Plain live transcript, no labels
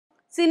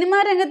Cinema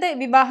രംഗത്തെ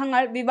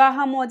വിവാഹങ്ങൾ,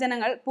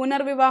 വിവാഹമോചനങ്ങൾ,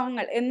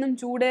 പുനർവിവാഹങ്ങൾ എന്നും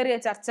ചൂടേറിയ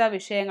ചർച്ചാ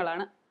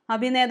വിഷയങ്ങളാണ്.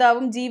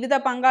 അഭിനേതാവും ജീവിത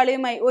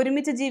പങ്കാളിയുമായി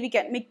ഒരുമിച്ച്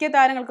ജീവിക്കാൻ മിക്ക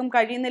താരങ്ങൾക്കും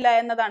കഴിയുന്നില്ല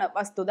എന്നതാണ്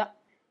വസ്തുത.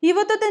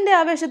 യുവത്വത്തിന്റെ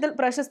ആവേശത്തിൽ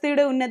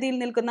പ്രശസ്തിയുടെ ഉന്നതിയിൽ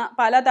നിൽക്കുന്ന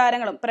പല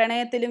താരങ്ങളും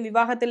പ്രണയത്തിലും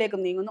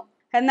വിവാഹത്തിലേക്കും നീങ്ങുന്നു.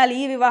 എന്നാൽ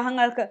ഈ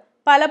വിവാഹങ്ങൾക്ക്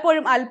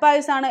പലപ്പോഴും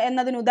അല്പായുസാണ്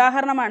എന്നതിന്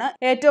ഉദാഹരണമാണ്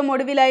ഏറ്റവും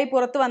ഒടുവിലായി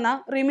പുറത്തുവന്ന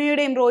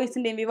റിമിയുടെയും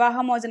റോയ്സിന്റെയും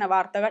വിവാഹമോചന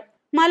വാർത്തകൾ.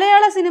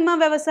 മലയാള സിനിമാ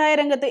വ്യവസായ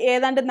രംഗത്ത്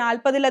ഏതാണ്ട്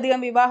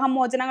 40-ലധികം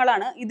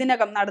വിവാഹമോചനങ്ങളാണ്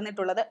ഇതിനകം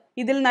നടന്നിട്ടുള്ളത്.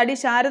 ഇതിൽ നടി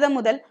ശാരദ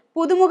മുതൽ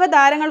പുതുമുഖ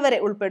താരങ്ങൾ വരെ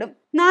ഉൾപ്പെടും.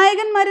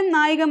 നായകന്മാരും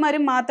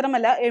നായികമാരും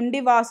മാത്രമല്ല, MD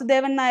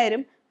വാസുദേവൻ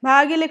നായരും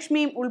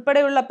ഭാഗ്യലക്ഷ്മിയും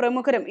ഉൾപ്പെടെയുള്ള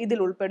പ്രമുഖരും ഇതിൽ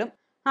ഉൾപ്പെടും.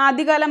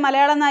 ആദ്യകാല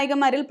മലയാള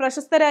നായികമാരിൽ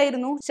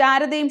പ്രശസ്തരായിരുന്നു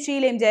ശാരദയും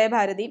ഷീലയും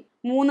ജയഭാരതിയും.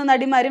 3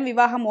 നടിമാരും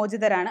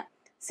വിവാഹമോചിതരാണ്.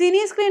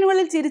 സിനി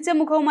സ്ക്രീനുകളിൽ ചിരിച്ച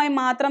മുഖവുമായി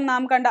മാത്രം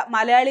നാം കണ്ട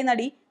മലയാളി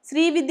നടി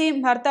ശ്രീവിദ്യയും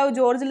ഭർത്താവ്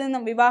ജോർജിൽ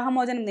നിന്നും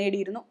വിവാഹമോചനം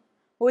നേടിയിരുന്നു.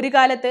 ഒരു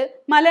കാലത്ത്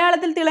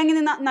മലയാളത്തിൽ തിളങ്ങി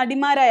നിന്ന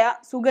നടിമാരായ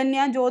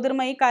സുകന്യ,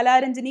 ജ്യോതിർമയി,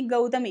 കലാരഞ്ജിനി,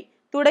 ഗൗതമി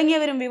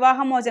തുടങ്ങിയവരും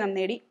വിവാഹമോചനം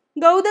നേടി.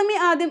 ഗൗതമി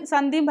ആദ്യം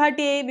സന്ദീപ്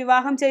ഭാട്ടിയയെ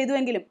വിവാഹം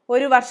ചെയ്തുവെങ്കിലും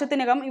 1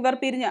 വർഷത്തിനകം ഇവർ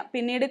പിരിഞ്ഞ്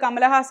പിന്നീട്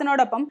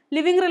കമലഹാസനോടൊപ്പം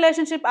ലിവിംഗ്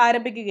റിലേഷൻഷിപ്പ്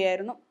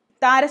ആരംഭിക്കുകയായിരുന്നു.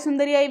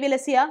 താരസുന്ദരിയായി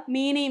വിലസിയ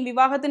മീനയും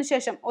വിവാഹത്തിനു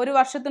ശേഷം 1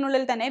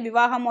 വർഷത്തിനുള്ളിൽ തന്നെ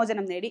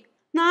വിവാഹമോചനം നേടി.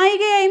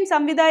 നായികയായും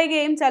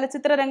സംവിധായികയായും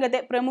ചലച്ചിത്ര രംഗത്തെ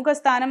പ്രമുഖ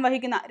സ്ഥാനം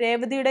വഹിക്കുന്ന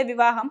രേവതിയുടെ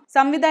വിവാഹം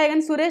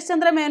സംവിധായകൻ സുരേഷ്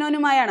ചന്ദ്ര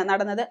മേനോനുമായാണ്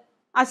നടന്നത്.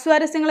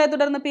 അസ്വാരസ്യങ്ങളെ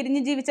തുടർന്ന്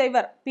പിരിഞ്ഞു ജീവിച്ച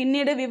ഇവർ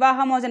പിന്നീട്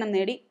വിവാഹമോചനം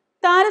നേടി.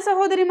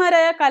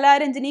 താരസഹോദരിമാരായ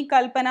കലാരഞ്ജിനി,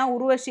 കൽപ്പന,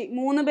 ഉർവശി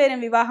 3 പേരും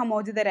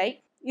വിവാഹമോചിതരായി.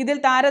 ഇതിൽ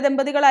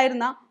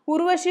താരദമ്പതികളായിരുന്ന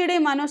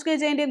ഉർവശിയുടെയും മനോജ് കെ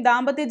ജയന്റെയും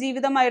ദാമ്പത്യ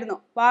ജീവിതമായിരുന്നു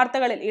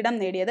വാർത്തകളിൽ ഇടം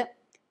നേടിയത്.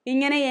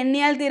 ഇങ്ങനെ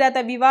എണ്ണിയാൽ തീരാത്ത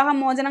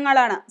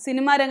വിവാഹമോചനങ്ങളാണ്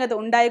സിനിമാ രംഗത്ത്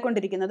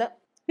ഉണ്ടായിക്കൊണ്ടിരിക്കുന്നത്.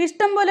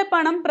 ഇഷ്ടം പോലെ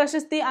പണം,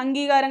 പ്രശസ്തി,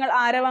 അംഗീകാരങ്ങൾ,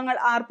 ആരവങ്ങൾ,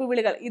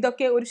 ആർപ്പുവിളികൾ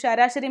ഇതൊക്കെ ഒരു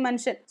ശരാശരി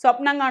മനുഷ്യൻ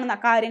സ്വപ്നം കാണുന്ന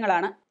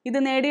കാര്യങ്ങളാണ്. ഇത്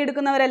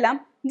നേടിയെടുക്കുന്നവരെല്ലാം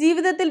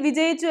ജീവിതത്തിൽ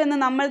വിജയിച്ചു എന്ന്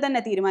നമ്മൾ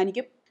തന്നെ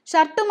തീരുമാനിക്കും.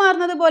 ഷർട്ട്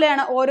മാറുന്നത്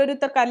പോലെയാണ്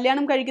ഓരോരുത്തർ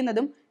കല്യാണം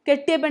കഴിക്കുന്നതും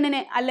കെട്ടിയ പെണ്ണിനെ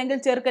അല്ലെങ്കിൽ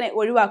ചെറുക്കനെ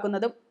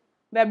ഒഴിവാക്കുന്നതും.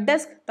 Web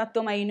desk,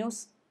 Tatwamayi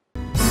news.